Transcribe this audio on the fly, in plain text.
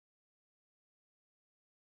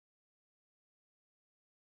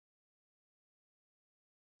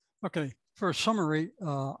Okay, for a summary,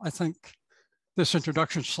 I think this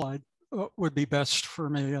introduction slide would be best for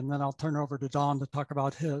me, and then I'll turn over to Don to talk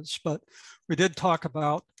about his. But we did talk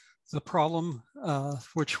about the problem,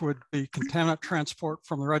 which would be contaminant transport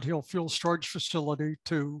from the Red Hill Fuel Storage Facility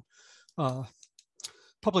to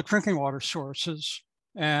public drinking water sources,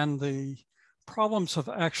 and the problems of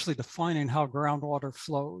actually defining how groundwater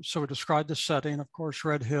flows. So we described the setting. Of course,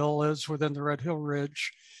 Red Hill is within the Red Hill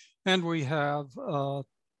Ridge, and we have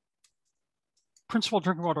principal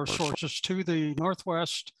drinking water sources to the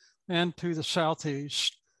northwest and to the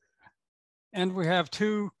southeast. And we have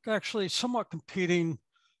two actually somewhat competing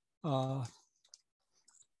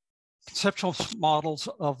conceptual models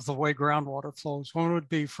of the way groundwater flows. One would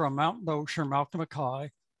be from Mountain Ocean, Mount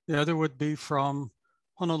Mackay. The other would be from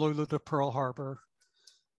Honolulu to Pearl Harbor.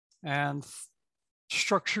 And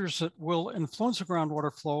structures that will influence the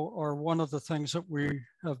groundwater flow are one of the things that we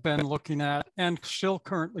have been looking at and still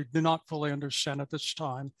currently do not fully understand at this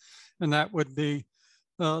time. And that would be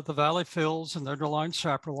the valley fills and the underlying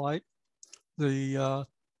saprolite, the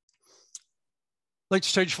late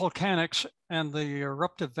stage volcanics and the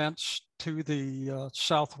eruptive vents to the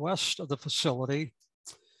southwest of the facility.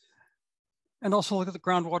 And also look at the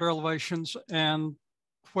groundwater elevations and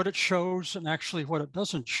what it shows and actually what it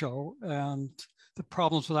doesn't show, and the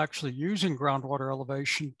problems with actually using groundwater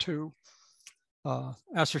elevation to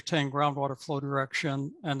ascertain groundwater flow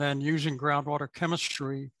direction, and then using groundwater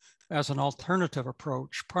chemistry as an alternative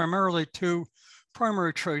approach, primarily to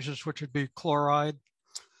primary traces, which would be chloride,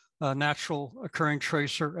 natural occurring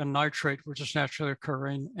tracer, and nitrate, which is naturally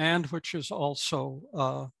occurring, and which is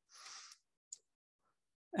also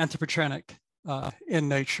anthropogenic in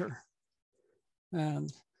nature.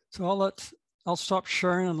 And so I'll stop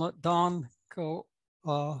sharing and let Don go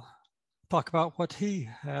talk about what he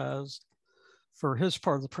has for his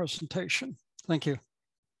part of the presentation. Thank you.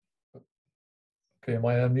 Okay, am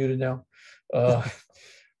I unmuted now?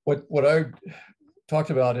 What I talked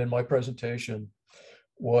about in my presentation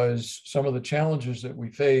was some of the challenges that we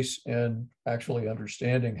face in actually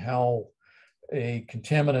understanding how a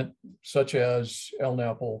contaminant such as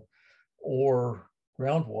LNAPL or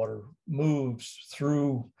groundwater moves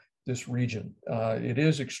through this region. It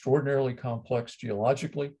is extraordinarily complex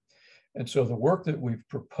geologically. And so the work that we've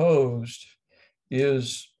proposed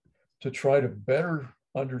is to try to better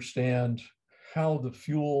understand how the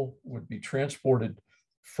fuel would be transported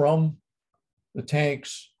from the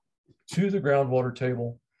tanks to the groundwater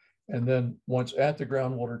table. And then once at the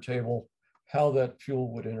groundwater table, how that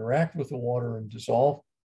fuel would interact with the water and dissolve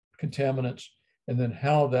contaminants, and then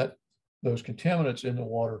how those contaminants in the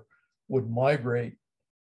water would migrate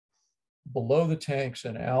below the tanks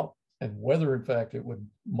and out, and whether in fact it would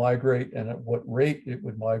migrate and at what rate it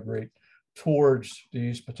would migrate towards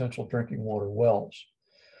these potential drinking water wells.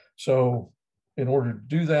 So in order to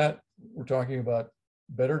do that, we're talking about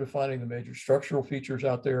better defining the major structural features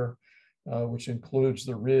out there, which includes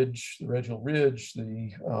the ridge, the Red Hill Ridge,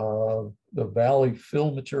 the valley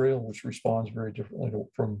fill material, which responds very differently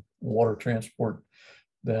from water transport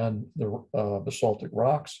than the basaltic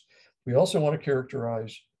rocks. We also want to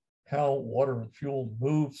characterize how water and fuel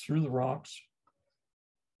move through the rocks.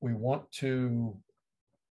 We want to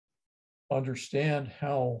understand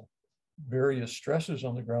how various stresses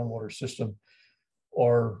on the groundwater system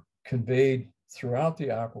are conveyed throughout the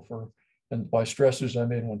aquifer. And by stresses, I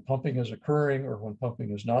mean when pumping is occurring or when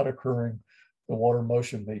pumping is not occurring, the water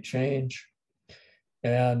motion may change.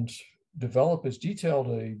 And develop as detailed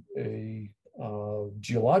a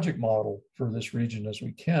geologic model for this region as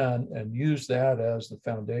we can, and use that as the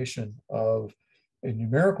foundation of a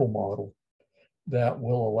numerical model that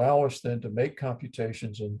will allow us then to make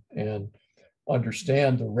computations and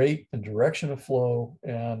understand the rate and direction of flow,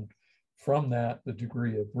 and from that, the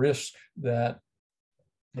degree of risk that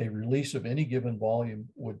a release of any given volume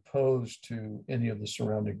would pose to any of the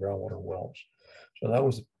surrounding groundwater wells. So that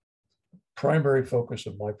was the primary focus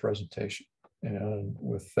of my presentation. And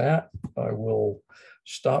with that, I will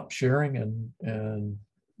stop sharing and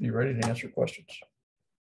be ready to answer questions.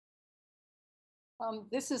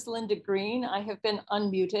 This is Linda Green. I have been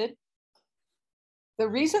unmuted. The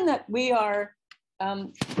reason that we are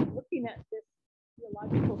looking at this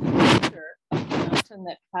geological structure of the mountain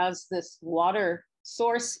that has this water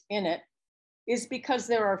source in it is because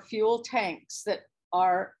there are fuel tanks that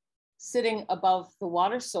are sitting above the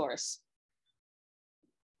water source.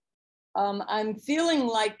 I'm feeling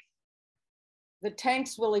like the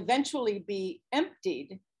tanks will eventually be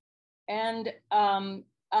emptied, and I'm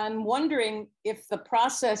wondering if the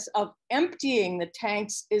process of emptying the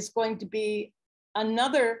tanks is going to be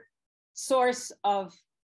another source of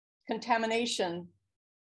contamination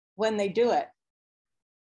when they do it.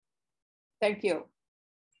 Thank you.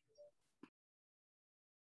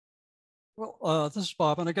 Well, this is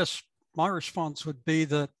Bob, and I guess my response would be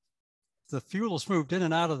that the fuel is moved in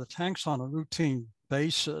and out of the tanks on a routine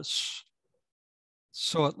basis.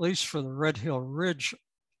 So at least for the Red Hill Ridge,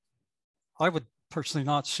 I would personally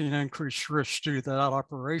not see an increased risk due to that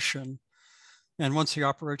operation. And once the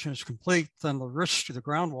operation is complete, then the risk to the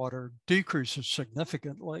groundwater decreases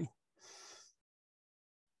significantly.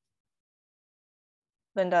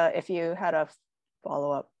 Linda, if you had a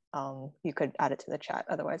follow-up, you could add it to the chat.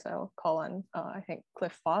 Otherwise, I'll call on, I think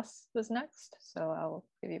Cliff Foss was next. So I'll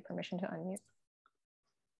give you permission to unmute.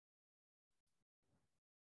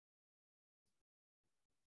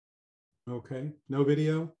 Okay, no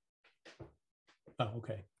video? Oh,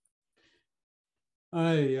 okay.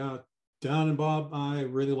 Hi, Don and Bob, I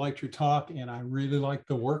really liked your talk and I really like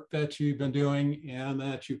the work that you've been doing and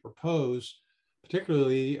that you propose.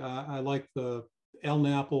 Particularly, I like the El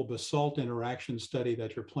Napel basalt interaction study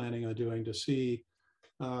that you're planning on doing to see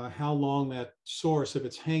how long that source, if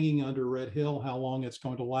it's hanging under Red Hill, how long it's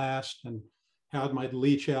going to last and how it might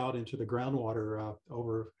leach out into the groundwater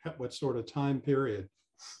over what sort of time period.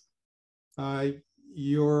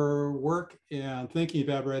 Your work and thinking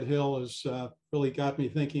about Red Hill has really got me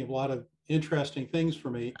thinking of a lot of interesting things for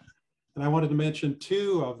me. And I wanted to mention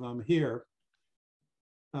two of them here.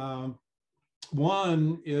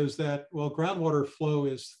 One is that, well, groundwater flow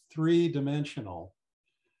is three-dimensional.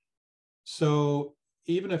 So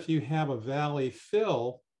even if you have a valley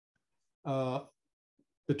fill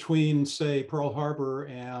between, say, Pearl Harbor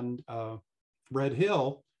and Red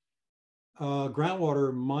Hill,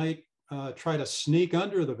 groundwater might try to sneak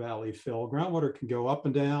under the valley fill. Groundwater can go up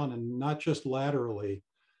and down and not just laterally.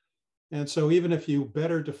 And so even if you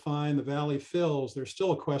better define the valley fills, there's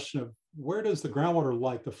still a question of where does the groundwater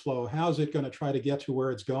like to flow? How's it going to try to get to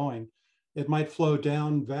where it's going? It might flow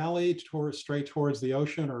down valley straight towards the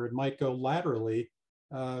ocean, or it might go laterally.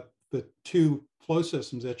 The two flow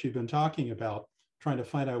systems that you've been talking about, trying to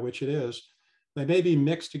find out which it is, they may be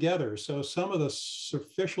mixed together. So some of the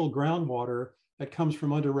superficial groundwater that comes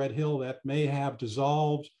from under Red Hill that may have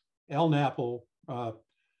dissolved El Napel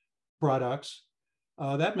products,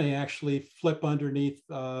 that may actually flip underneath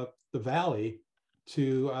the valley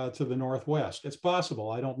to the northwest. It's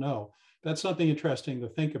possible, I don't know. That's something interesting to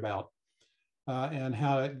think about. And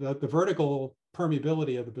how the vertical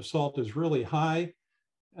permeability of the basalt is really high,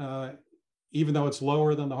 even though it's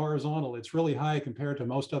lower than the horizontal, it's really high compared to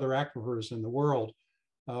most other aquifers in the world.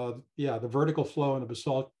 Yeah, the vertical flow in the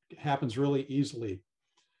basalt happens really easily.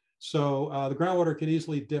 So the groundwater can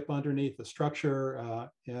easily dip underneath the structure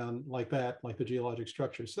and like that, like the geologic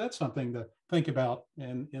structure. So that's something to think about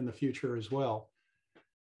in the future as well.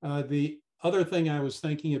 The other thing I was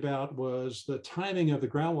thinking about was the timing of the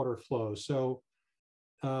groundwater flow. So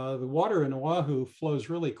the water in Oahu flows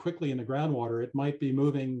really quickly in the groundwater. It might be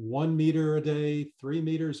moving 1 meter a day, 3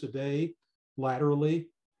 meters a day laterally.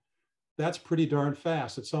 That's pretty darn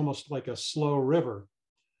fast. It's almost like a slow river.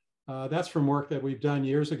 That's from work that we've done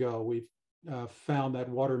years ago. We've found that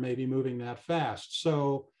water may be moving that fast.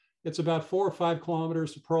 So it's about 4 or 5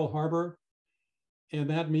 kilometers to Pearl Harbor. And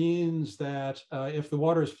that means that if the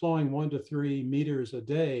water is flowing 1 to 3 meters a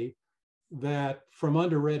day, that from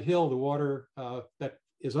under Red Hill, the water that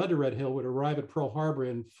is under Red Hill would arrive at Pearl Harbor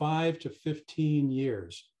in 5 to 15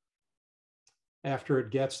 years after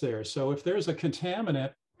it gets there. So if there's a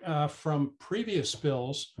contaminant from previous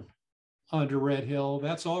spills under Red Hill,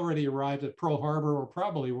 that's already arrived at Pearl Harbor or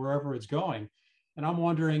probably wherever it's going. And I'm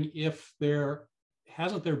wondering if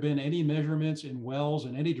hasn't there been any measurements in wells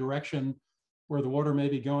in any direction where the water may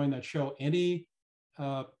be going that show any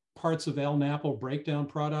parts of El Napel breakdown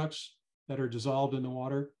products that are dissolved in the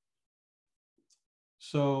water?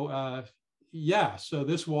 So yeah, so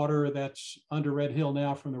this water that's under Red Hill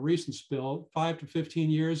now from the recent spill, 5 to 15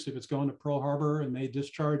 years if it's going to Pearl Harbor and may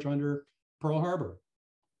discharge under Pearl Harbor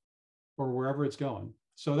or wherever it's going.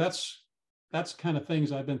 So that's kind of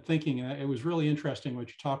things I've been thinking. It was really interesting what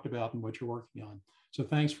you talked about and what you're working on. So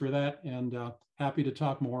thanks for that, and happy to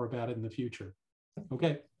talk more about it in the future.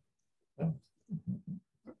 Okay.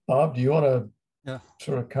 Bob, do you want to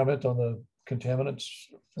sort of comment on the contaminants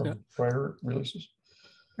from prior releases?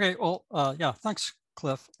 Okay, well, yeah, thanks,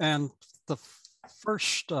 Cliff. And the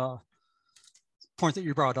first point that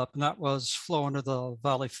you brought up, and that was flow under the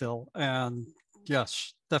valley fill. And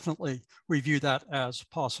yes, definitely we view that as a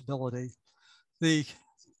possibility.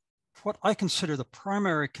 What I consider the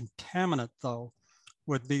primary contaminant, though,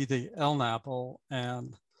 would be the El Napel,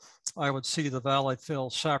 and I would see the valley fill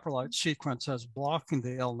saprolite sequence as blocking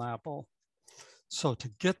the El Napel. So to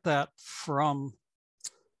get that from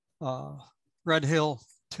Red Hill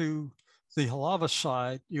to the Hālawa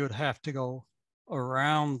side, you would have to go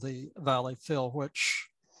around the valley fill,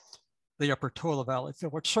 the upper Tola Valley fill,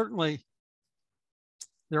 which certainly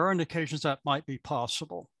there are indications that might be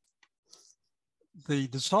possible. The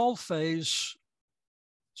dissolve phase,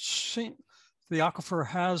 the aquifer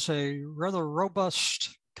has a rather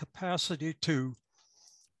robust capacity to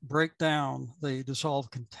break down the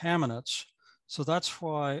dissolved contaminants. So that's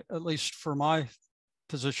why, at least for my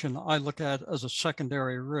position, I look at it as a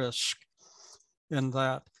secondary risk, in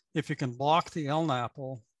that if you can block the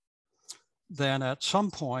LNAPL, then at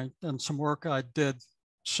some point, and some work I did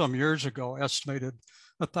some years ago estimated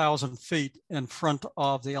 1,000 feet in front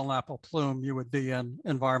of the LNAPL plume, you would be in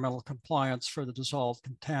environmental compliance for the dissolved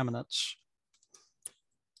contaminants.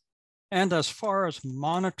 And as far as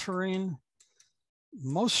monitoring,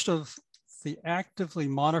 most of the actively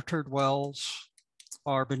monitored wells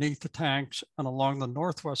are beneath the tanks and along the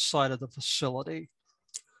northwest side of the facility.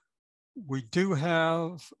 We do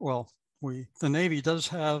have, the Navy does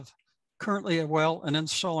have currently a well and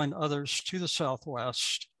installing others to the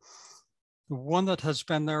southwest. The one that has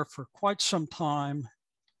been there for quite some time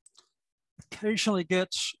occasionally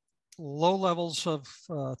gets low levels of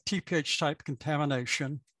TPH type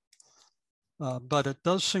contamination, but it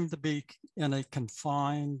does seem to be in a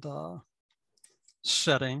confined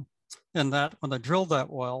setting, in that when they drilled that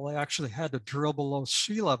well, they actually had to drill below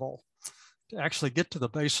sea level to actually get to the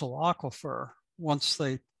basal aquifer. Once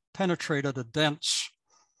they penetrated a dense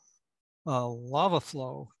lava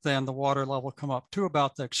flow, then the water level come up to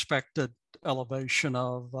about the expected elevation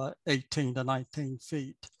of 18 to 19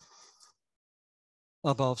 feet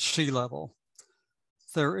above sea level.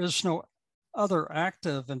 There is no other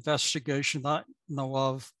active investigation that I know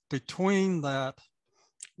of between that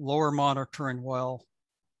lower monitoring well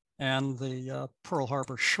and the Pearl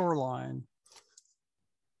Harbor shoreline.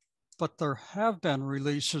 But there have been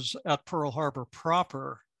releases at Pearl Harbor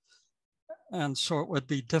proper. And so it would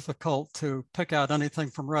be difficult to pick out anything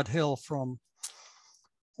from Red Hill from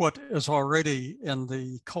what is already in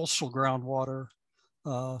the coastal groundwater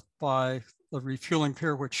by the refueling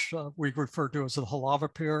pier, which we refer to as the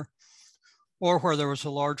Hālawa pier, or where there was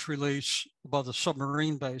a large release above the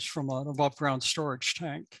submarine base from an above ground storage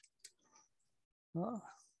tank.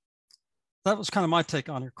 That was kind of my take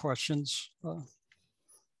on your questions.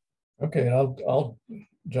 Okay, I'll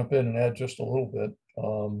jump in and add just a little bit.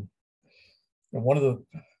 And one of the,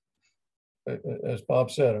 as Bob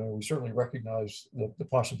said, I mean, we certainly recognize the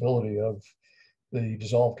possibility of the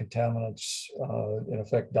dissolved contaminants, in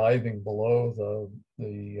effect, diving below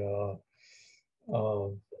the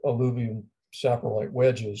alluvium saprolite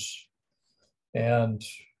wedges. And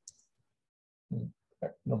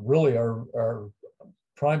really our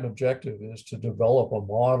prime objective is to develop a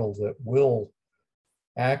model that will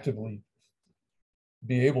actively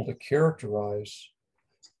be able to characterize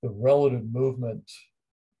the relative movement,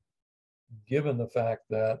 given the fact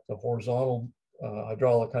that the horizontal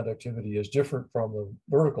hydraulic conductivity is different from the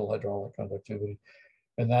vertical hydraulic conductivity.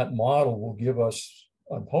 And that model will give us,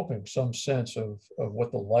 I'm hoping, some sense of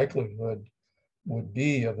what the likelihood would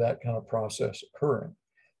be of that kind of process occurring.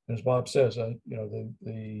 As Bob says,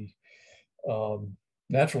 the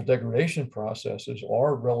natural degradation processes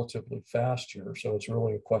are relatively fast here. So it's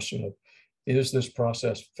really a question of, is this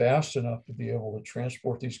process fast enough to be able to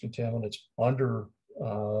transport these contaminants under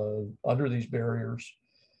these barriers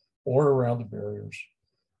or around the barriers,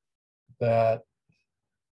 that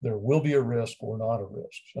there will be a risk or not a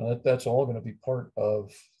risk. So that's all going to be part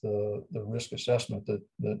of the risk assessment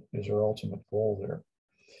that is our ultimate goal there.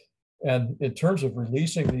 And in terms of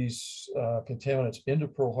releasing these contaminants into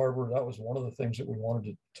Pearl Harbor, that was one of the things that we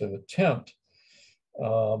wanted to attempt.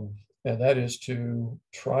 And that is to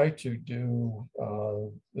try to do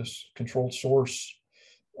this controlled source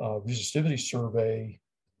resistivity survey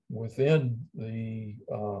within the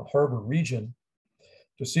harbor region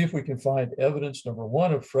to see if we can find evidence, number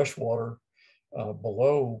one, of freshwater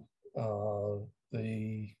below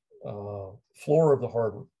the floor of the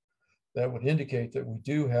harbor. That would indicate that we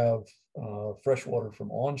do have freshwater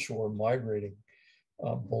from onshore migrating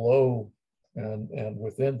below and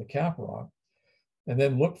within the cap rock, and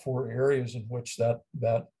then look for areas in which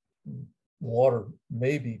that water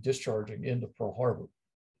may be discharging into Pearl Harbor.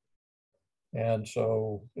 And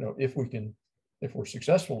so, if we're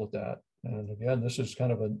successful at that, and again, this is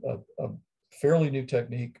kind of a fairly new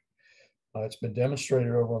technique. It's been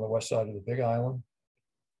demonstrated over on the west side of the Big Island.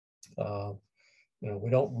 We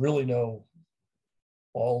don't really know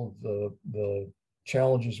all of the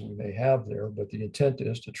challenges we may have there, but the intent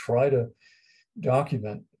is to try to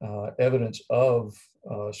document evidence of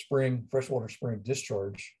freshwater spring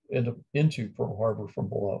discharge into Pearl Harbor from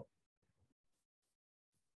below.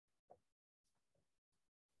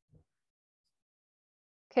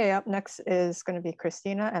 Okay, up next is going to be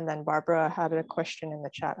Christina, and then Barbara had a question in the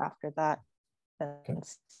chat after that. Okay.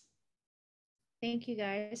 Thank you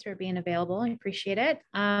guys for being available. I appreciate it.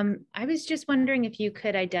 I was just wondering if you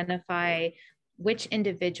could identify which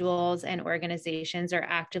individuals and organizations are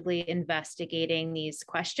actively investigating these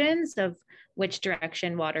questions of which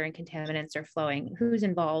direction water and contaminants are flowing. Who's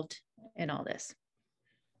involved in all this?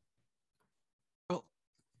 Well,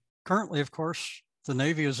 currently, of course, the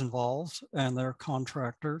Navy is involved and their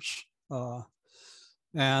contractors.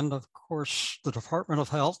 And of course, the Department of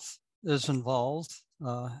Health is involved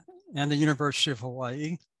and the University of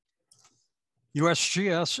Hawaii.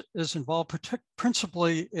 USGS is involved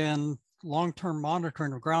principally in long-term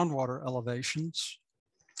monitoring of groundwater elevations.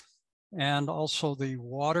 And also the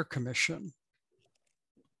Water Commission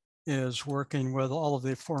is working with all of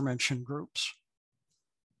the aforementioned groups.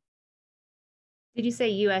 Did you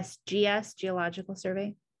say USGS, Geological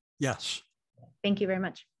Survey? Yes. Thank you very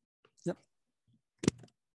much. Yep.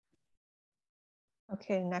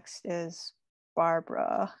 Okay, next is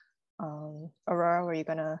Barbara. Aurora, were you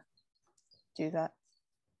gonna do that?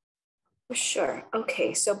 Sure.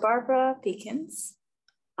 Okay, so Barbara Beacons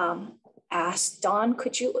asked, Dawn,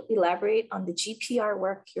 could you elaborate on the GPR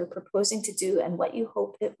work you're proposing to do and what you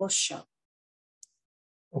hope it will show?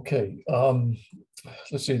 Okay,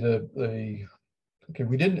 let's see, okay,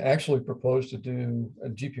 we didn't actually propose to do a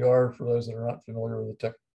GPR. For those that are not familiar with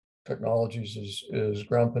the technologies, is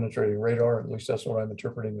ground penetrating radar. At least that's what I'm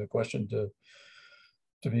interpreting the question to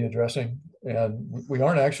be addressing. And we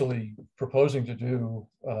aren't actually proposing to do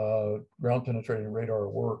ground penetrating radar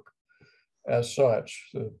work as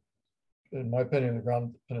such. In my opinion, the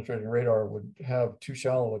ground penetrating radar would have too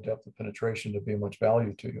shallow a depth of penetration to be much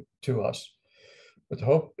value to us. But the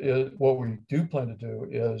hope is, what we do plan to do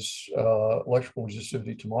is electrical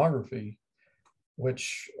resistivity tomography,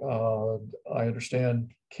 which I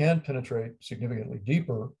understand can penetrate significantly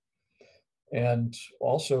deeper. And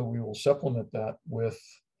also we will supplement that with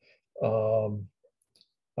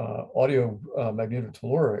audio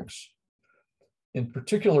magnetotellurics. In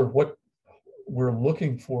particular, what we're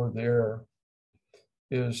looking for there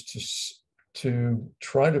is to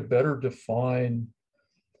try to better define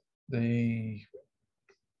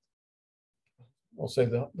I'll say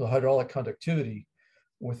the hydraulic conductivity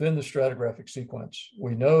within the stratigraphic sequence.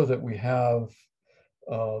 We know that we have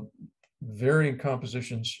varying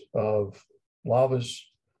compositions of lavas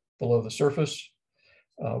below the surface.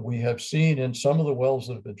 We have seen in some of the wells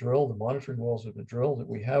that have been drilled, the monitoring wells that have been drilled, that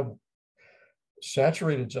we have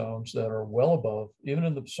saturated zones that are well above, even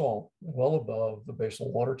in the basalt, well above the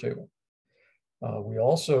basal water table. We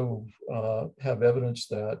also have evidence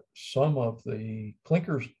that some of the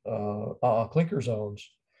clinker zones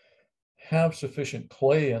have sufficient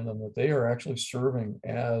clay in them that they are actually serving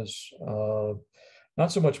as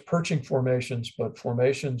not so much perching formations, but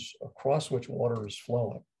formations across which water is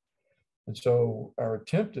flowing. And so our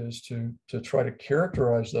attempt is to try to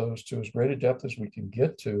characterize those to as great a depth as we can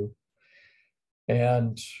get to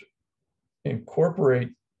and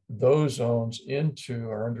incorporate those zones into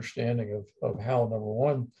our understanding of how, number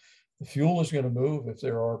one, the fuel is going to move. If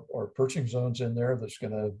there are perching zones in there that's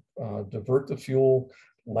going to divert the fuel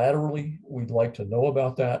laterally, we'd like to know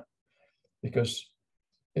about that, because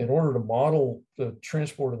in order to model the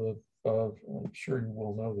transport of I'm sure you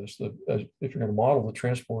will know this, if you're going to model the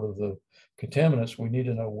transport of the contaminants, we need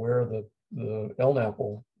to know where the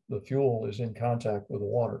LNAPL, the fuel, is in contact with the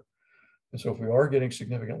water. And so if we are getting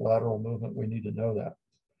significant lateral movement, we need to know that.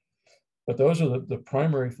 But those are the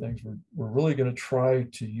primary things. We're really going to try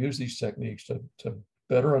to use these techniques to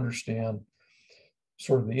better understand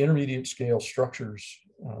sort of the intermediate scale structures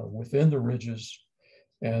within the ridges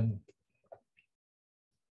and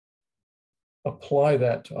apply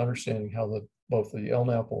that to understanding how both the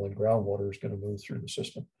LNAPL and groundwater is going to move through the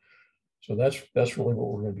system. So that's really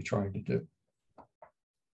what we're going to be trying to do.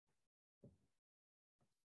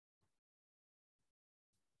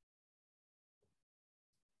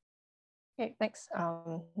 Okay, thanks.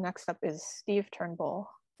 Next up is Steve Turnbull.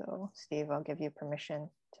 So Steve, I'll give you permission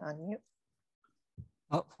to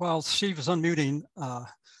unmute. While Steve is unmuting,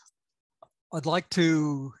 I'd like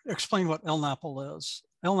to explain what LNAPL is.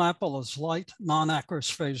 LNAPL is light, non-aqueous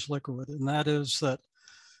phase liquid, and that is that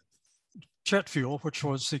jet fuel, which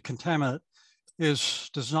was the contaminant,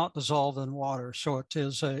 does not dissolve in water. So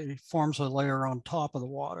it forms a layer on top of the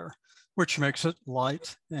water, which makes it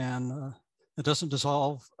light and It doesn't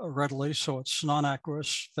dissolve readily, so it's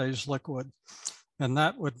non-aqueous phase liquid. And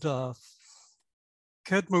that would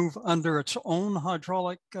could move under its own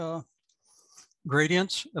hydraulic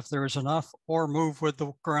gradients if there is enough, or move with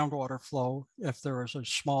the groundwater flow if there is a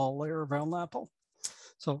small layer of Moanalua.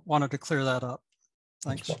 So wanted to clear that up.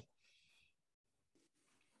 Thanks.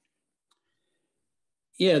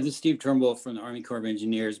 Yeah, this is Steve Turnbull from the Army Corps of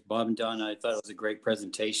Engineers. Bob and Don, I thought it was a great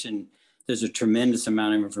presentation. There's a tremendous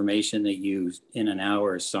amount of information that you, in an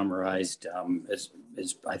hour, summarized as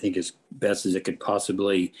I think as best as it could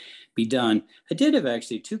possibly be done. I did have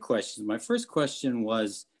actually two questions. My first question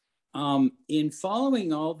was, in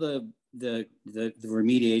following all the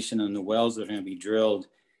remediation on the wells that are going to be drilled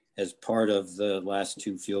as part of the last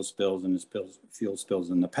two fuel spills and the fuel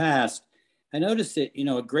spills in the past, I noticed that, you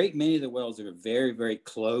know, a great many of the wells are very, very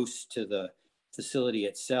close to the facility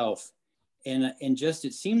itself. And just,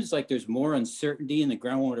 it seems like there's more uncertainty in the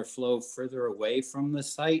groundwater flow further away from the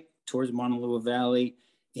site towards Moanalua Valley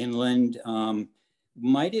inland.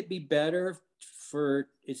 Might it be better for,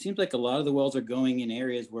 it seems like a lot of the wells are going in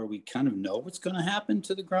areas where we kind of know what's going to happen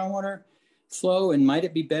to the groundwater flow. And might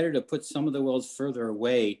it be better to put some of the wells further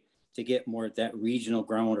away to get more at that regional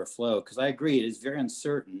groundwater flow? Because I agree, it is very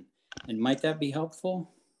uncertain. And might that be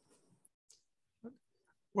helpful?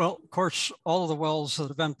 Well, of course, all of the wells that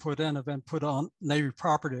have been put in have been put on Navy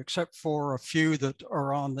property, except for a few that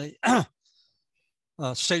are on the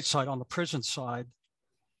state side, on the prison side.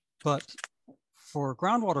 But for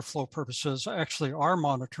groundwater flow purposes, actually are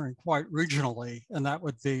monitoring quite regionally, and that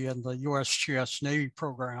would be in the USGS Navy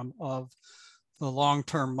program of the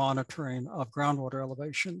long-term monitoring of groundwater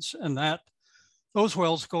elevations. And that those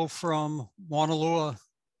wells go from Moanalua,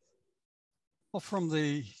 from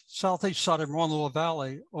the southeast side of Moanalua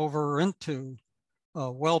Valley over into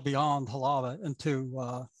well beyond Hālawa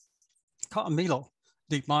into Ka'amilo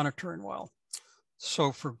deep monitoring well.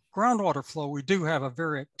 So for groundwater flow, we do have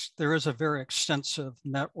there is a very extensive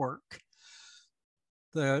network.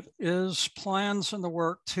 There is plans in the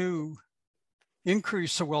work to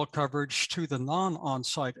increase the well coverage to the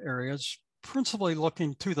non-on-site areas, principally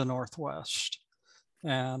looking to the northwest.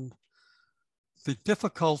 And the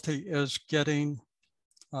difficulty is getting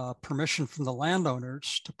permission from the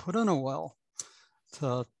landowners to put in a well,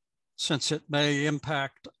 since it may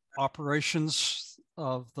impact operations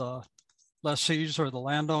of the lessees or the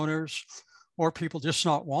landowners, or people just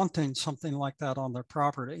not wanting something like that on their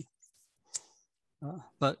property.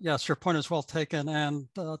 But yes, your point is well taken, and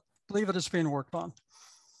I believe it is being worked on.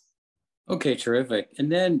 Okay, terrific.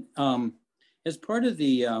 And then as part of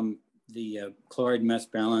the chloride mass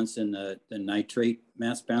balance and the nitrate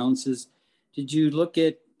mass balances, did you look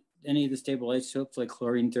at any of the stable isotopes like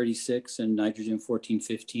chlorine 36 and nitrogen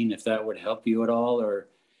 1415, if that would help you at all?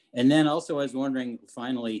 And then also I was wondering,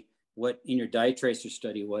 finally, what in your dye tracer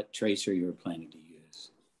study, what tracer you were planning to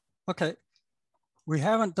use? Okay, we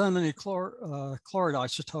haven't done any chloride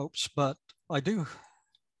isotopes, but I do.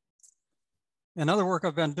 In other work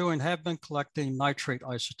I've been doing, have been collecting nitrate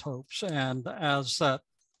isotopes, and as that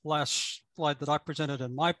last slide that I presented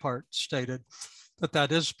in my part stated,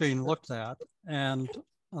 that is being looked at, and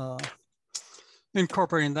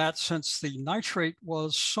incorporating that, since the nitrate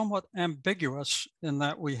was somewhat ambiguous in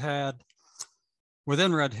that we had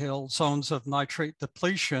within Red Hill zones of nitrate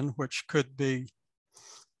depletion, which could be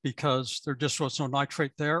because there just was no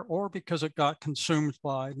nitrate there, or because it got consumed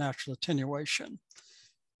by natural attenuation.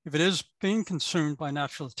 If it is being consumed by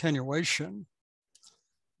natural attenuation,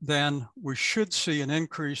 then we should see an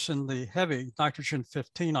increase in the heavy nitrogen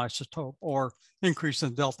 15 isotope, or increase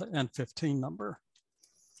in delta N15 number.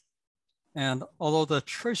 And although the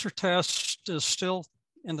tracer test is still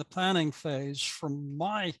in the planning phase, from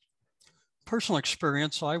my personal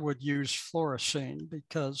experience, I would use fluorescein,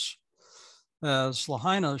 because as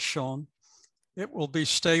Lahaina has shown, it will be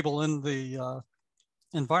stable in the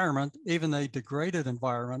environment, even a degraded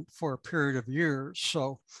environment, for a period of years.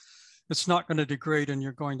 So it's not going to degrade and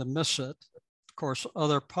you're going to miss it. Of course,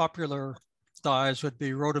 other popular dyes would be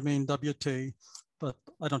rhodamine WT, but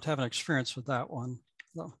I don't have an experience with that one.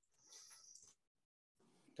 So.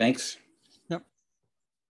 Thanks. Yep.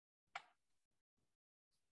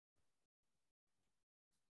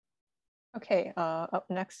 Okay, up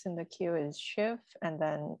next in the queue is Shiv, and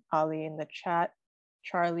then Ali in the chat,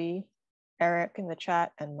 Charlie, Eric in the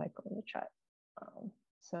chat, and Michael in the chat.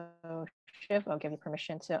 So Shiv, I'll give you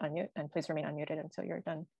permission to unmute, and please remain unmuted until you're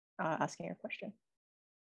done asking your question.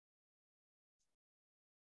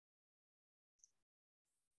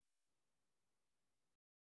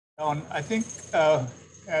 I think,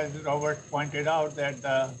 as Robert pointed out,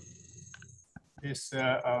 that this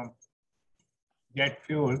jet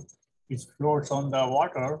fuel which floats on the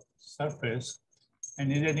water surface,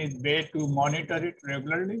 and is there any way to monitor it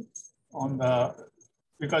regularly on the,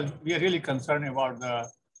 because we are really concerned about the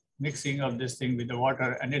mixing of this thing with the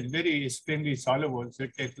water, and it's very extremely soluble, so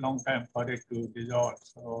it takes a long time for it to dissolve.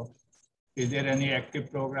 So is there any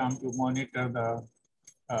active program to monitor the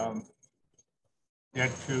jet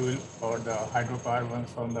fuel or the hydrocarbons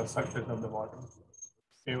on the surface of the water?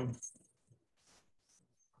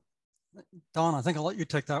 Don, I think I'll let you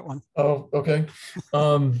take that one. Oh, okay.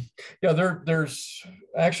 Yeah, there's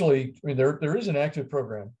actually, I mean, there is an active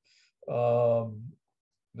program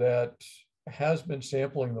that has been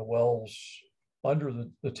sampling the wells under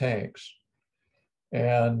the tanks.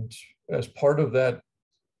 And as part of that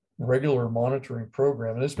regular monitoring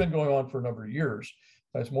program, and it's been going on for a number of years,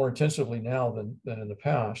 it's more intensively now than in the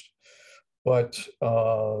past, but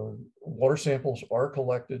water samples are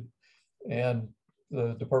collected, and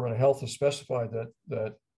the Department of Health has specified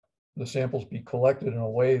that the samples be collected in a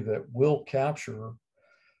way that will capture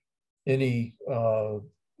any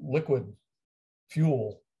liquid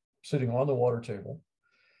fuel sitting on the water table.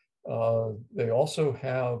 They also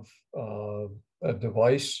have a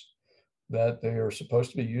device that they are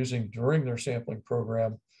supposed to be using during their sampling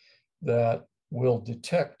program that will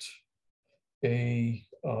detect a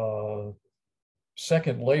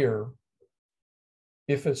second layer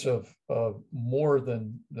if it's of more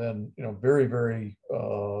than very, very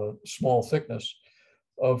small thickness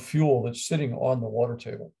of fuel that's sitting on the water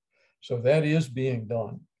table. So that is being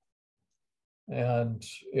done. And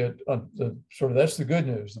that's the good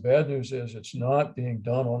news. The bad news is it's not being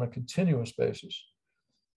done on a continuous basis.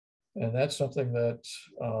 And that's something that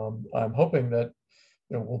I'm hoping that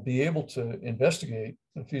we'll be able to investigate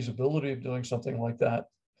the feasibility of doing something like that.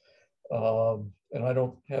 And I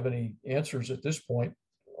don't have any answers at this point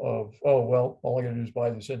of, oh, well, all I gotta do is buy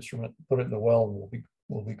this instrument, put it in the well, and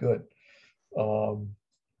we'll be good.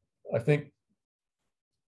 I think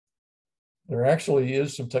there actually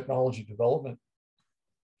is some technology development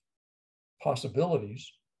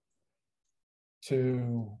possibilities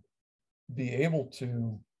to be able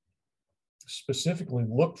to specifically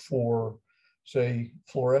look for, say,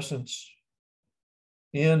 fluorescence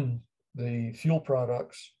in the fuel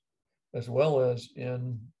products as well as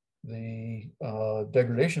in the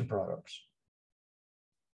degradation products.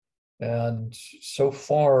 And so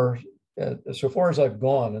far as I've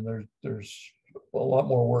gone, and there's a lot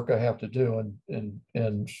more work I have to do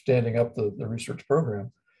in standing up the research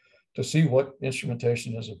program to see what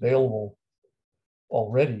instrumentation is available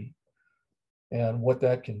already and what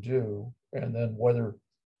that can do, and then whether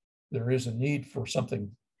there is a need for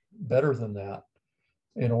something better than that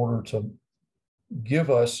in order to give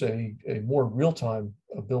us a more real-time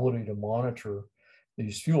ability to monitor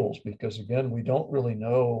these fuels. Because again, we don't really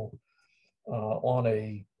know on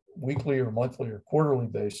a weekly or monthly or quarterly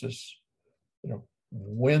basis,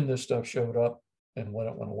 when this stuff showed up and when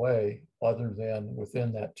it went away, other than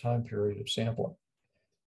within that time period of sampling.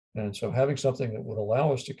 And so having something that would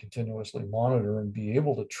allow us to continuously monitor and be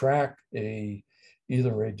able to track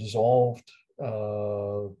either a dissolved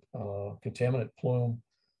contaminant plume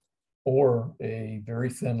or a very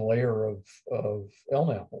thin layer of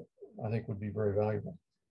LNAPL, I think would be very valuable.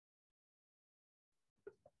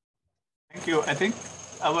 Thank you. I think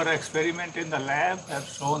our experiment in the lab have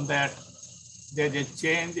shown that there's a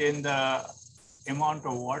change in the amount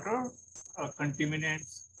of water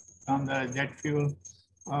contaminants from the jet fuel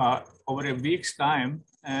over a week's time.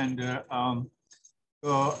 And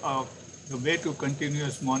the way to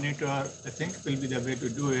continuous monitor, I think, will be the way to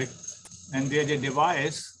do it. And there's a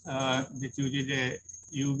device that uses a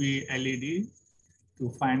UV LED to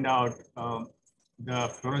find out the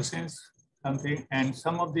fluorescence, something. And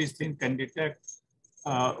some of these things can detect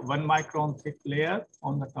 1 micron thick layer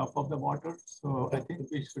on the top of the water. So I think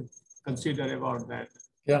we should consider about that.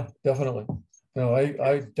 Yeah, definitely. No,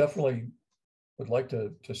 I definitely would like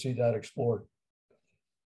to see that explored.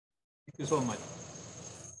 Thank you so much.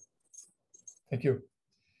 Thank you.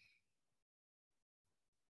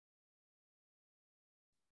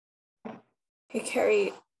 Okay,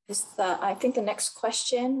 Carrie, I think the next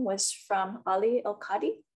question was from Ali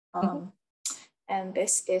El-Khadi. And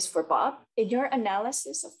this is for Bob. In your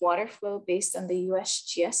analysis of water flow based on the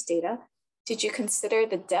USGS data, did you consider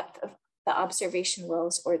the depth of the observation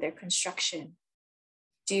wells or their construction?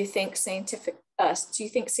 Do you think significant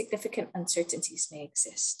uncertainties may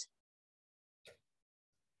exist?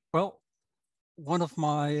 Well, one of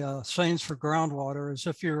my sayings for groundwater is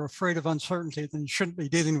if you're afraid of uncertainty, then you shouldn't be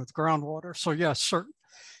dealing with groundwater. So yes, certain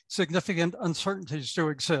significant uncertainties do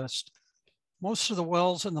exist. Most of the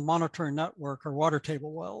wells in the monitoring network are water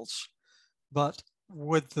table wells, but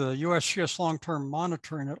with the USGS long-term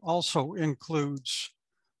monitoring, it also includes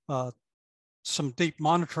some deep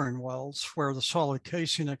monitoring wells where the solid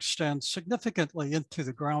casing extends significantly into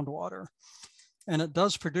the groundwater. And it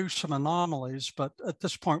does produce some anomalies, but at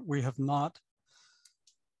this point we have not,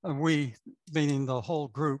 we, meaning the whole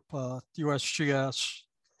group, USGS,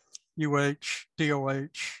 UH, DOH,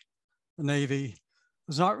 the Navy,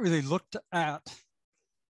 has not really looked at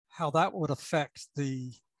how that would affect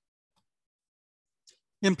the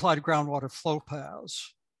implied groundwater flow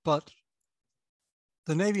paths. But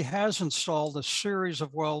the Navy has installed a series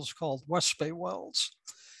of wells called West Bay wells,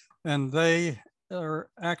 and they are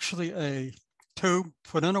actually a tube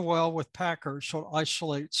put in a well with packers, so it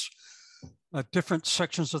isolates different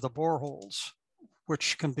sections of the boreholes,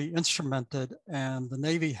 which can be instrumented. And the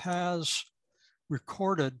Navy has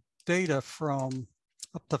recorded data from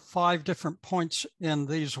up to 5 different points in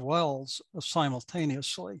these wells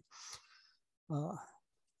simultaneously.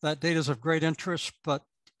 That data is of great interest, but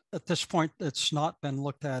at this point, it's not been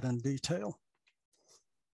looked at in detail.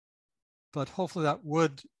 But hopefully that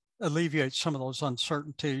would alleviate some of those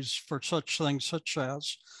uncertainties for such things such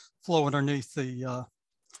as flow underneath the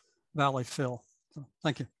valley fill. So,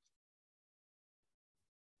 thank you.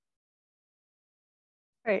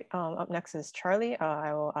 Great. Up next is Charlie.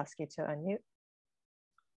 I will ask you to unmute.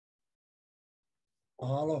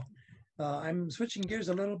 Hello. I'm switching gears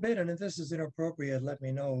a little bit, and if this is inappropriate, let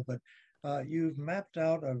me know. But you've mapped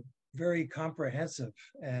out a very comprehensive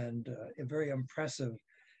and a very impressive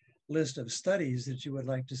list of studies that you would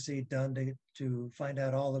like to see done to find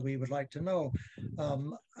out all that we would like to know.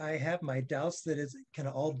 I have my doubts that it can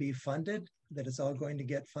all be funded, that it's all going to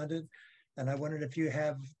get funded. And I wondered if you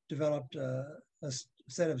have developed a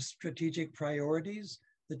set of strategic priorities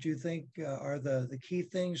that you think are the key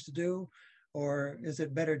things to do, or is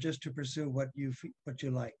it better just to pursue what you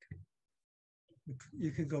like?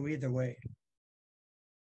 You could go either way.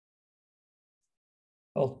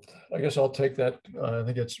 I guess I'll take that. I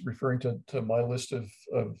think it's referring to my list of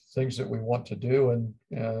things that we want to do.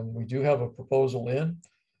 And we do have a proposal in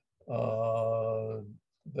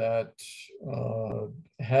that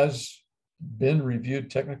has been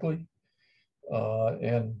reviewed technically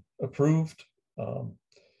and approved.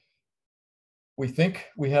 We think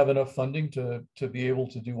we have enough funding to be able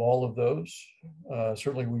to do all of those.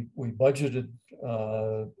 Certainly we budgeted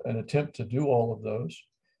an attempt to do all of those.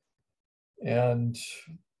 And,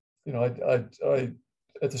 you know, I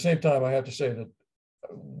at the same time, I have to say that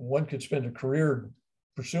one could spend a career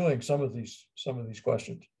pursuing some of these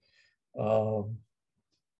questions.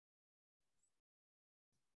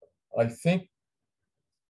 I think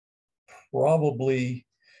probably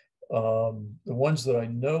the ones that I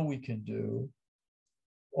know we can do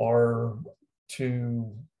are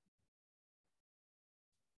to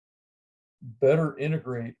better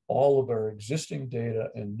integrate all of our existing data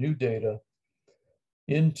and new data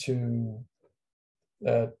into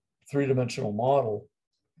that three-dimensional model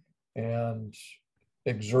and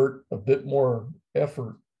exert a bit more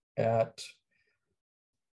effort at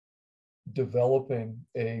developing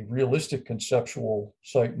a realistic conceptual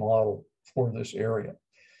site model for this area.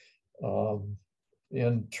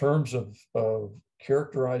 In terms of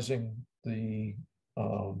characterizing the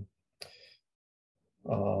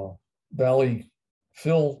valley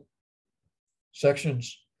fill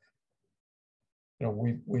sections, you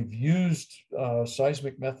know, we've used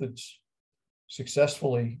seismic methods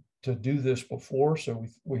successfully to do this before, so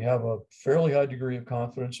we have a fairly high degree of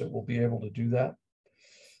confidence that we'll be able to do that.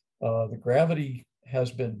 The gravity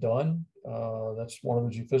has been done. That's one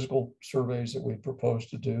of the geophysical surveys that we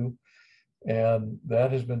proposed to do, and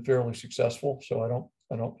that has been fairly successful. So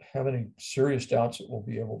I don't have any serious doubts that we'll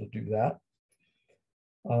be able to do that.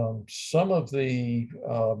 Some of the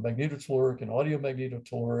magnetotelluric and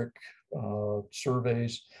audiomagnetotelluric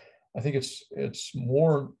surveys, I think it's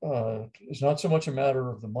more, it's not so much a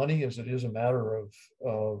matter of the money as it is a matter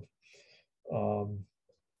of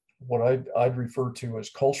what I'd refer to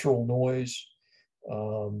as cultural noise.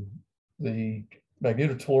 The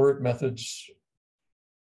magnetotelluric methods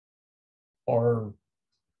are,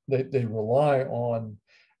 they rely on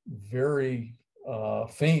very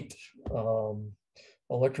faint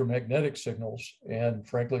electromagnetic signals, and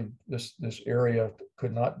frankly, this area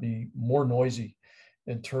could not be more noisy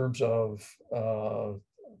in terms of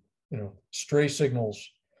you know, stray signals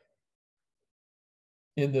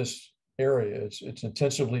in this area. It's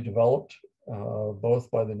intensively developed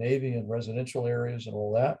both by the Navy and residential areas and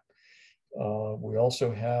all that. We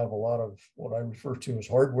also have a lot of what I refer to as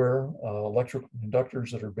hardware, electrical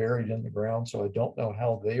conductors that are buried in the ground. So I don't know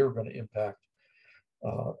how they are going to impact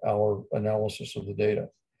our analysis of the data.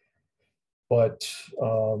 but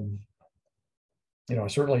you know, I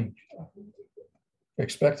certainly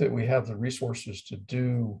expect that we have the resources to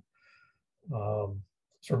do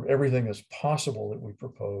sort of everything as possible that we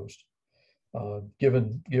proposed,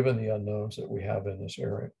 given the unknowns that we have in this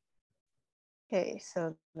area. Okay,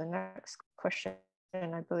 so the next question,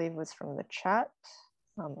 I believe, was from the chat.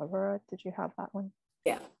 Aurora, did you have that one?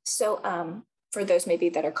 Yeah, so for those maybe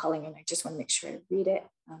that are calling in, I just want to make sure I read it.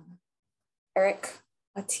 Eric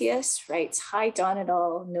Matias writes, hi, Don et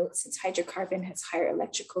al. Note, since hydrocarbon has higher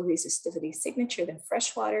electrical resistivity signature than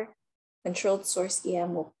freshwater, controlled source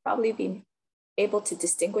EM will probably be able to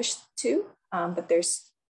distinguish the two, but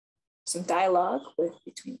there's some dialogue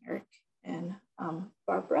between Eric and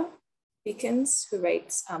Barbara Beacons, who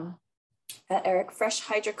writes that Eric, fresh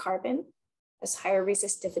hydrocarbon has higher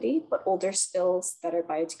resistivity, but older spills that are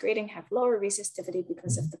biodegrading have lower resistivity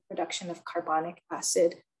because of the production of carbonic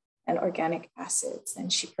acid and organic acids.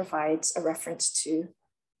 And she provides a reference to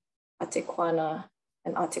Atequana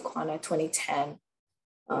and Atequana 2010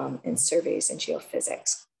 in surveys in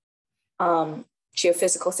geophysics.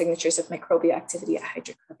 Geophysical signatures of microbial activity at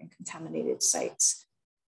hydrocarbon contaminated sites.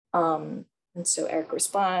 And so Eric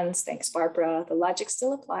responds, thanks, Barbara. The logic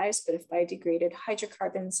still applies, but if biodegraded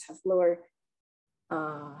hydrocarbons have lower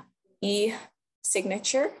E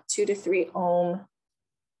signature, 2 to 3 ohm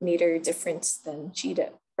meter difference than G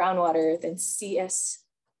to groundwater, then CSEM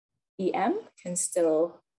can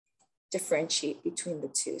still differentiate between the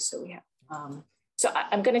two. So we have, so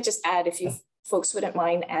I'm going to just add, if you folks wouldn't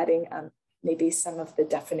mind adding maybe some of the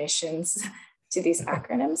definitions to these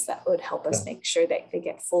acronyms, that would help us make sure that they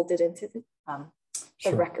get folded into the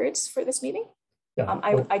records for this meeting. Yeah.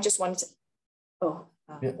 I just wanted to,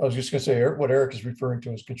 yeah, I was just going to say, what Eric is referring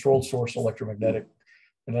to is controlled source electromagnetic,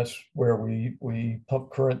 and that's where we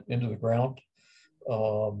pump current into the ground.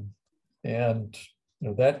 And you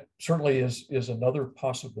know, that certainly is another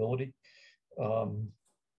possibility. You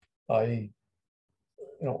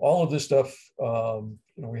know, all of this stuff, you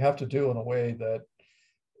know, we have to do in a way that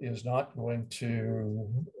is not going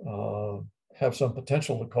to have some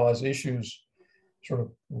potential to cause issues sort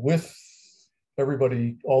of with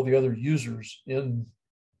everybody, all the other users in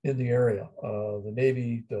the area, the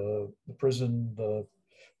Navy, the prison, the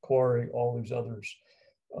quarry, all these others.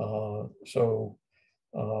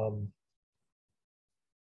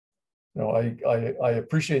 You know, I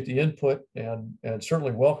appreciate the input and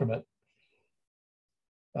certainly welcome it.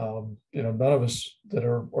 You know, none of us that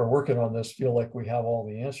are working on this feel like we have all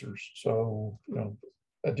the answers. So, you know,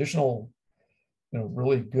 additional, you know,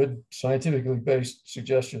 really good scientifically based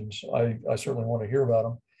suggestions, I certainly want to hear about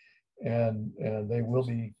them, and they will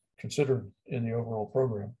be considered in the overall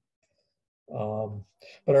program.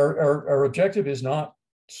 But our objective is not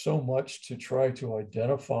so much to try to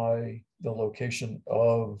identify the location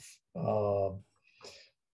of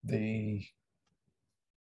the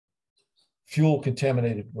fuel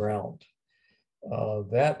contaminated ground.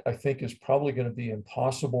 That I think is probably going to be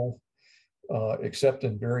impossible, except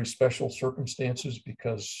in very special circumstances,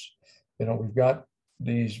 because, you know, we've got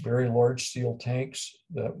these very large steel tanks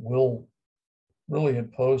that will really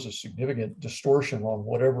impose a significant distortion on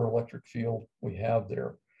whatever electric field we have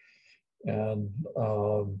there. And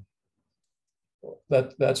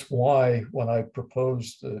that's why when I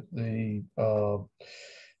proposed the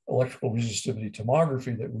electrical resistivity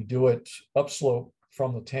tomography, that we do it upslope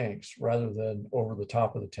from the tanks rather than over the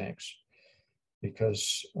top of the tanks,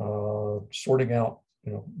 because sorting out,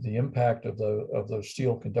 you know, the impact of those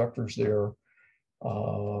steel conductors there,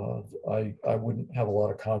 I wouldn't have a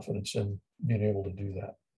lot of confidence in being able to do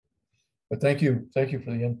that. But thank you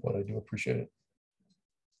for the input. I do appreciate it.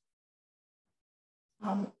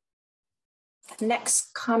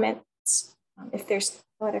 Next comments, if there's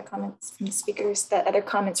no other comments from the speakers, the other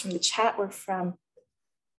comments from the chat were from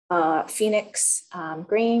Phoenix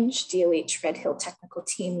Grange, DOH Red Hill Technical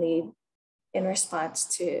Team Lead, in response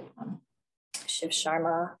to Shiv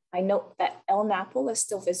Sharma. I note that El Napol is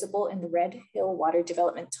still visible in the Red Hill water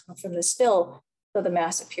development tunnel from the spill, though the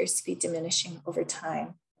mass appears to be diminishing over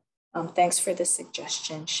time. Thanks for the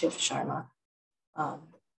suggestion, Shiv Sharma.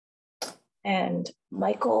 And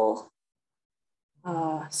Michael,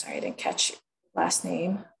 sorry, I didn't catch your last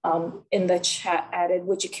name, in the chat added,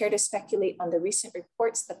 would you care to speculate on the recent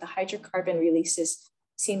reports that the hydrocarbon releases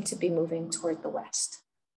seem to be moving toward the west?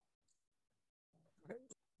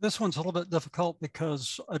 This one's a little bit difficult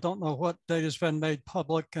because I don't know what data has been made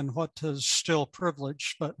public and what is still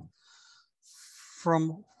privileged, but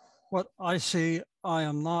from what I see, I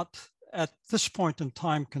am not at this point in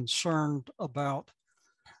time concerned about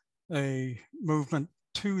a movement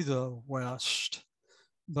to the west.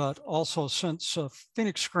 but also since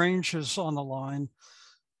Phoenix Grange is on the line,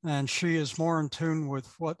 and she is more in tune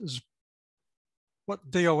with what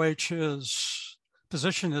DOH's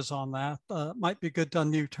position is on that. Might be good to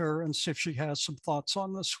unmute her and see if she has some thoughts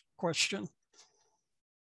on this question.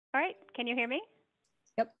 All right, can you hear me?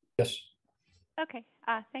 Yep. Yes. Okay,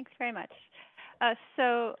 thanks very much.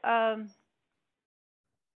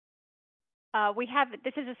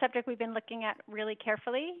 This is a subject we've been looking at really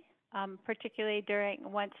carefully, particularly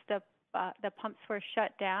once the pumps were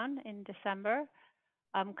shut down in December,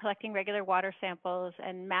 collecting regular water samples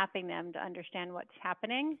and mapping them to understand what's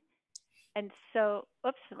happening. And so,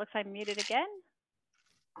 oops, it looks like I'm muted again.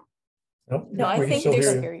 Nope, No, I think still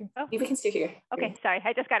there's, hear you. Oh. we can still hear. Okay, sorry,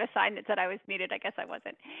 I just got a sign that said I was muted. I guess I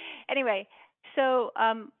wasn't. Anyway, so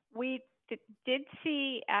we did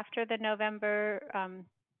see after the November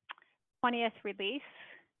 20th release,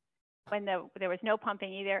 when there was no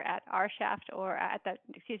pumping either at our shaft or at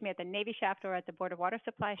the Navy shaft or at the Board of Water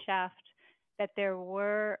Supply shaft, that there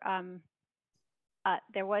was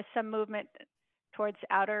some movement towards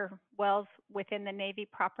outer wells within the Navy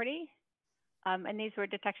property. And these were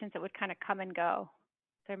detections that would kind of come and go.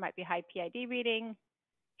 There might be high PID reading,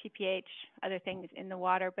 TPH, other things in the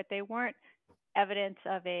water, but they weren't evidence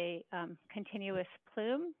of a continuous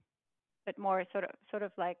plume, but more sort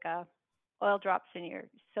of like oil drops in your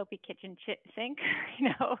soapy kitchen sink,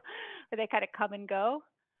 where they kind of come and go.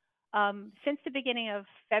 Since the beginning of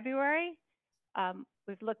February,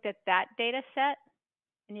 we've looked at that data set,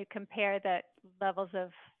 and you compare the levels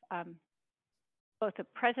of both the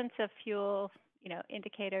presence of fuel,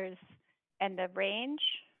 indicators, and the range,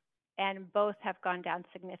 and both have gone down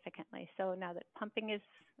significantly. So now that pumping is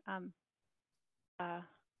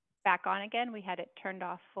back on again, we had it turned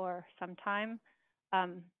off for some time.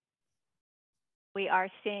 We are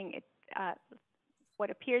seeing it,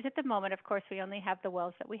 what appears at the moment. Of course, we only have the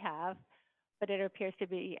wells that we have, but it appears to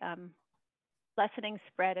be lessening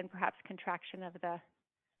spread and perhaps contraction of the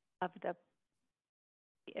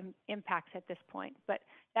impacts at this point. But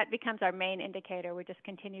that becomes our main indicator. We just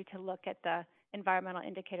continue to look at the environmental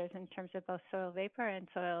indicators in terms of both soil vapor and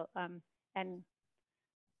soil and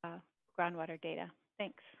groundwater data.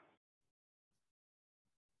 Thanks.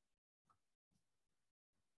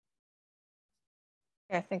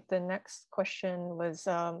 I think the next question was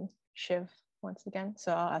Shiv once again,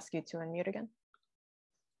 so I'll ask you to unmute again.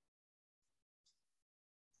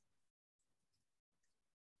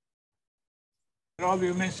 Rob,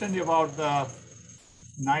 you mentioned about the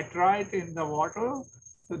nitrite in the water.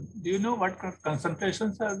 So do you know what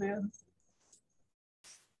concentrations are there?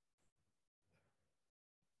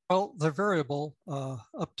 Well, they're variable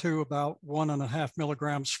up to about 1.5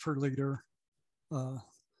 milligrams per liter.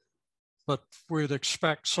 But we'd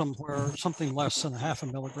expect something less than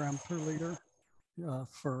 0.5 milligram per liter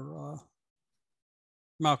for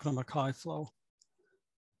Malcolm Mackay flow.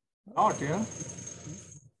 Oh, yeah.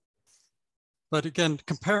 But again,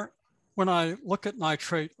 when I look at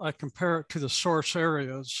nitrate, I compare it to the source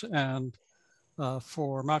areas. And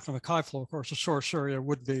for Malcolm Mackay flow, of course, the source area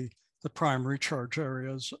would be the prime recharge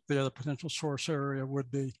areas. The other potential source area would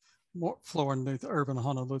be more flow underneath urban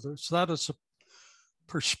Honolulu. So that is a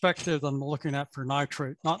perspective I'm looking at for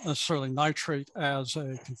nitrate, not necessarily nitrate as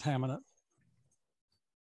a contaminant.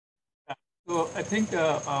 So I think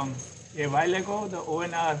a while ago, the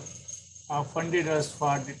ONR funded us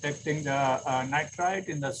for detecting the nitrite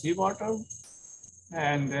in the seawater.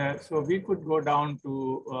 And so we could go down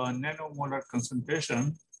to nanomolar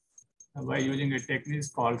concentration by using a technique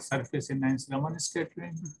called surface enhanced Raman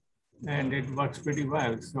scattering. And it works pretty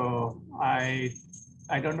well. So I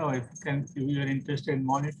don't know if you're interested in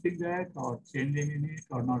monitoring that or changing in it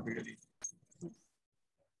or not really.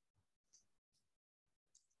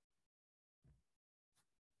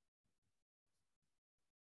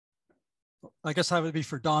 I guess that would be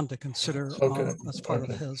for Don to consider. Okay. That's part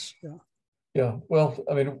of his. Yeah. Yeah. Well,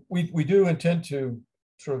 I mean, we do intend to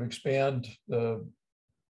sort of expand the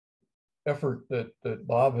effort that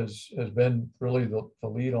Bob has been really the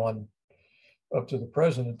lead on up to the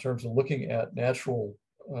present in terms of looking at natural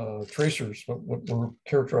tracers, what we're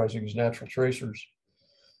characterizing as natural tracers.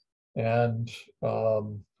 And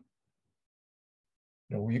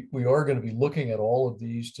we are going to be looking at all of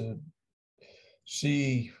these to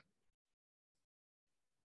see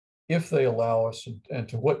if they allow us and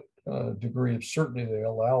to what degree of certainty they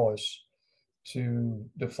allow us to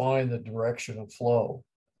define the direction of flow.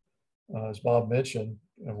 As Bob mentioned,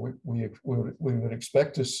 we would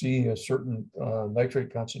expect to see a certain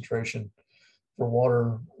nitrate concentration for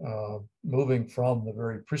water moving from the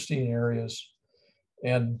very pristine areas.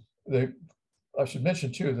 And I should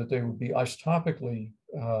mention too that they would be isotopically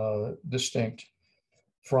distinct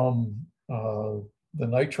from the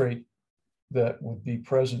nitrate that would be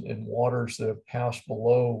present in waters that have passed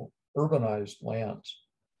below urbanized lands.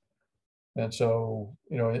 And so,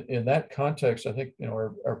 you know, in that context, I think, you know,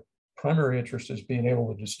 our primary interest is being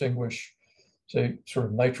able to distinguish, say, sort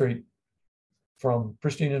of nitrate from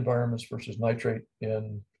pristine environments versus nitrate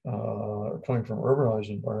in coming from urbanized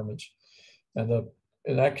environments. And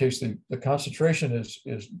in that case, the concentration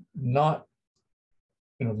is not,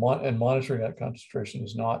 you know, and monitoring that concentration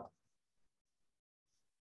is not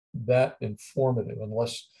that informative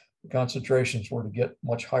unless the concentrations were to get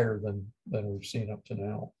much higher than we've seen up to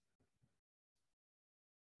now.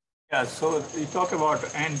 Yeah, so we talk about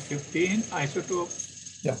N15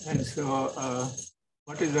 isotope. Yeah. And so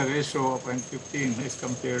what is the ratio of N15 as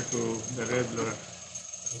compared to the regular?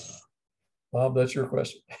 Bob, that's your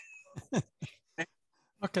question.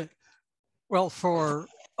 Okay. Well, for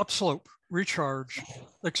upslope recharge,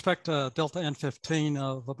 expect a delta N15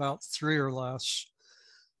 of about 3 or less.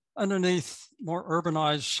 Underneath more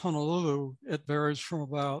urbanized Honolulu, it varies from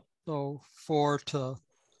about 4 to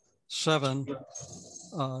 7.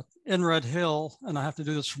 In Red Hill, and I have to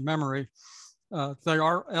do this from memory, they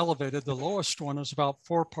are elevated. The lowest one is about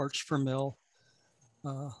 4 parts per mil,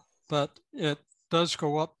 but it does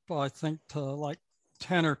go up, I think, to like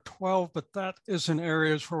 10 or 12, but that is in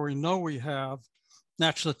areas where we know we have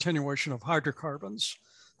natural attenuation of hydrocarbons.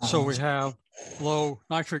 So we have low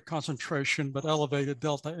nitrate concentration, but elevated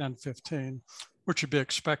delta N15, which would be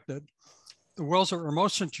expected. The wells that we're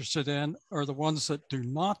most interested in are the ones that do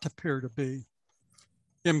not appear to be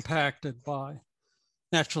impacted by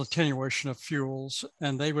natural attenuation of fuels,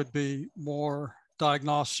 and they would be more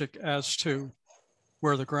diagnostic as to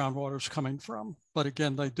where the groundwater is coming from. But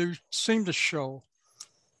again, they do seem to show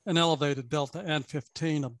an elevated delta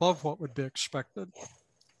N15 above what would be expected.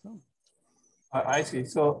 I see.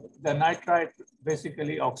 So the nitrite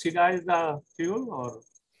basically oxidize the fuel, or?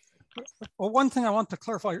 Well, one thing I want to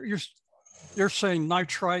clarify, you're saying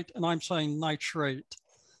nitrite and I'm saying nitrate.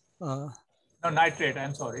 No, nitrate,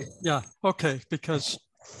 I'm sorry. Yeah, okay, because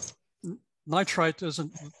nitrite is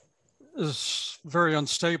very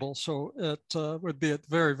unstable, so it would be at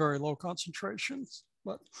very, very low concentrations.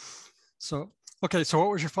 But so, okay, so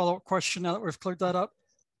what was your follow-up question now that we've cleared that up?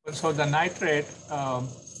 So the nitrate,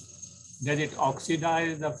 does it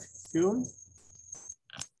oxidize the fuel?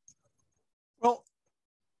 Well,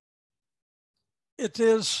 it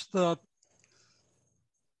is the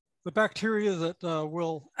bacteria that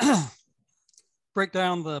will break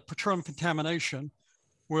down the petroleum contamination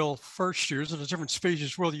will first use, and the different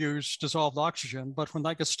species will use dissolved oxygen, but when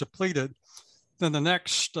that gets depleted, then the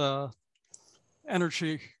next most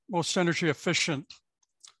energy efficient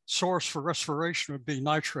source for respiration would be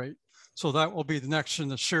nitrate. So that will be the next in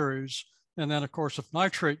the series. And then of course, if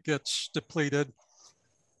nitrate gets depleted,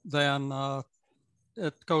 then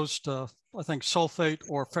it goes to, I think, sulfate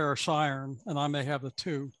or ferrous iron, and I may have the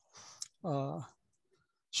two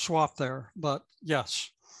swap there. But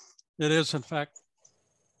yes, it is in fact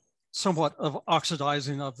somewhat of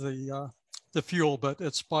oxidizing of the fuel, but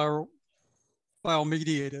it's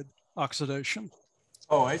bio-mediated oxidation.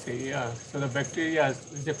 Oh, I see. Yeah. So the bacteria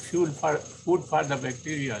is the food for the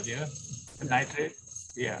bacteria. Yeah. The nitrate.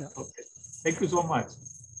 Yeah. Okay. Thank you so much.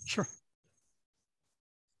 Sure.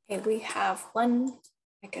 Okay, we have one,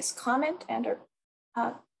 I guess, comment and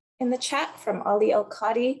in the chat from Ali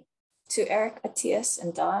El-Khadi to Eric Atias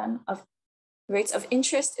and Don of rates of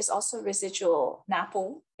interest is also residual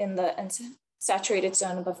NAPL in the saturated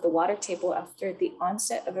zone above the water table after the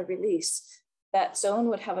onset of a release. That zone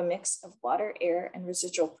would have a mix of water, air, and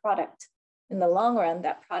residual product. In the long run,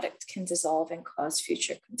 that product can dissolve and cause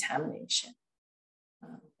future contamination. I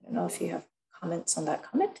don't know if you have comments on that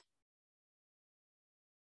comment.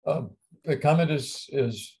 The comment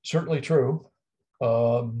is certainly true.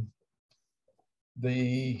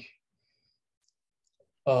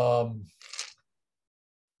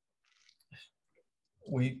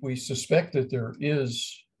 We suspect that there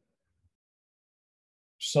is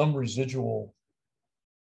some residual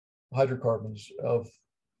hydrocarbons of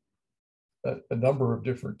a number of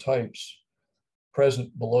different types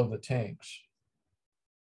present below the tanks.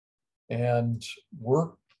 And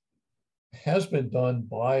work has been done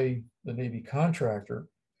by the Navy contractor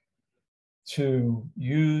to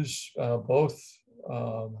use both.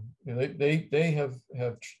 They have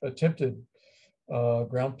attempted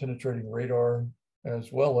ground penetrating radar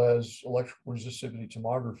as well as electrical resistivity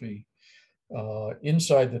tomography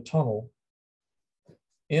inside the tunnel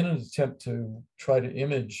in an attempt to try to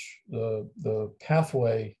image the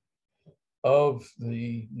pathway of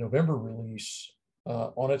the November release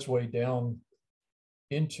on its way down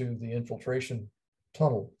into the infiltration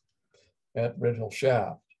tunnel at Red Hill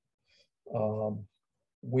Shaft.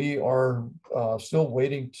 We are still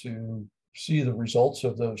waiting to see the results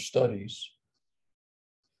of those studies.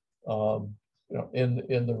 You know,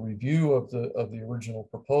 in the review of the original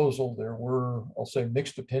proposal, there were, I'll say,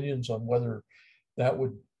 mixed opinions on whether that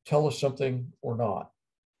would tell us something or not.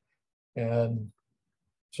 And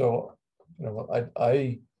so, you know,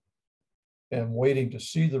 I am waiting to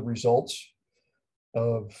see the results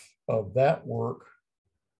of that work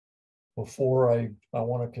before I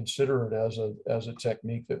want to consider it as a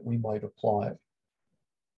technique that we might apply.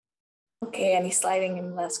 Okay, and he's sliding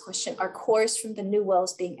in the last question. Are cores from the new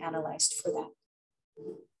wells being analyzed for that?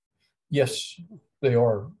 Yes, they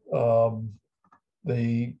are.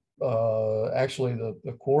 Actually,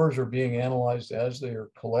 the cores are being analyzed as they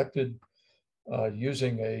are collected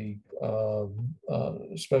using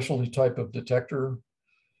a specialty type of detector.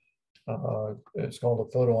 It's called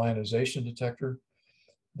a photoionization detector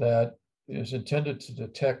that is intended to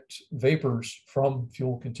detect vapors from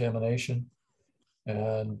fuel contamination.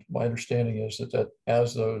 And my understanding is that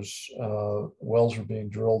as those wells are being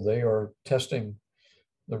drilled, they are testing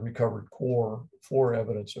the recovered core for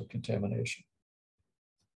evidence of contamination.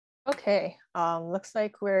 Okay, looks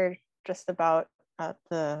like we're just about at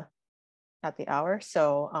the hour,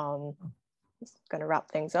 so just gonna wrap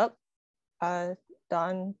things up.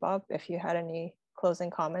 Don, Bob, if you had any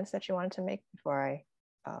closing comments that you wanted to make before I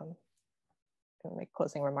make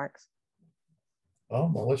closing remarks.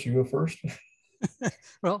 I'll let you go first.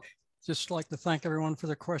 Well, just like to thank everyone for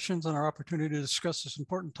their questions and our opportunity to discuss this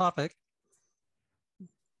important topic.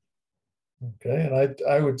 Okay, and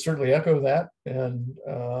I would certainly echo that. And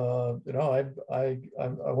you know, I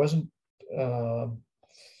wasn't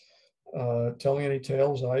telling any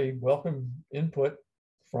tales. I welcome input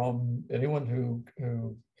from anyone who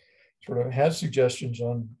sort of has suggestions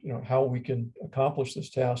on, you know, how we can accomplish this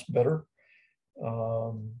task better.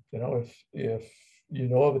 You know, if you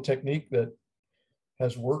know of a technique that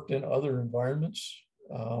has worked in other environments,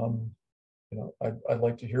 you know, I'd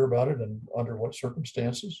like to hear about it and under what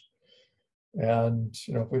circumstances. And,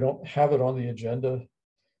 you know, if we don't have it on the agenda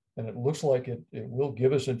and it looks like it will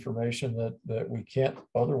give us information that we can't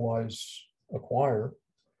otherwise acquire,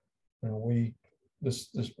 you know, we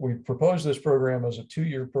proposed this program as a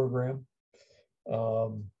 2-year program.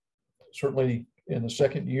 Certainly in the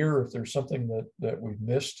second year, if there's something that we've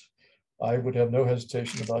missed, I would have no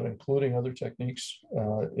hesitation about including other techniques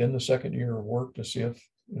in the second year of work to see if,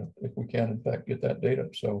 you know, if we can in fact get that data.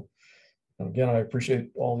 So again, I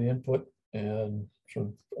appreciate all the input, and sort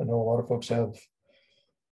of, I know a lot of folks have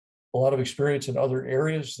a lot of experience in other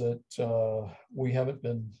areas that we haven't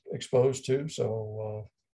been exposed to. So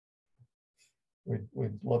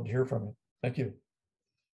we'd love to hear from you. Thank you.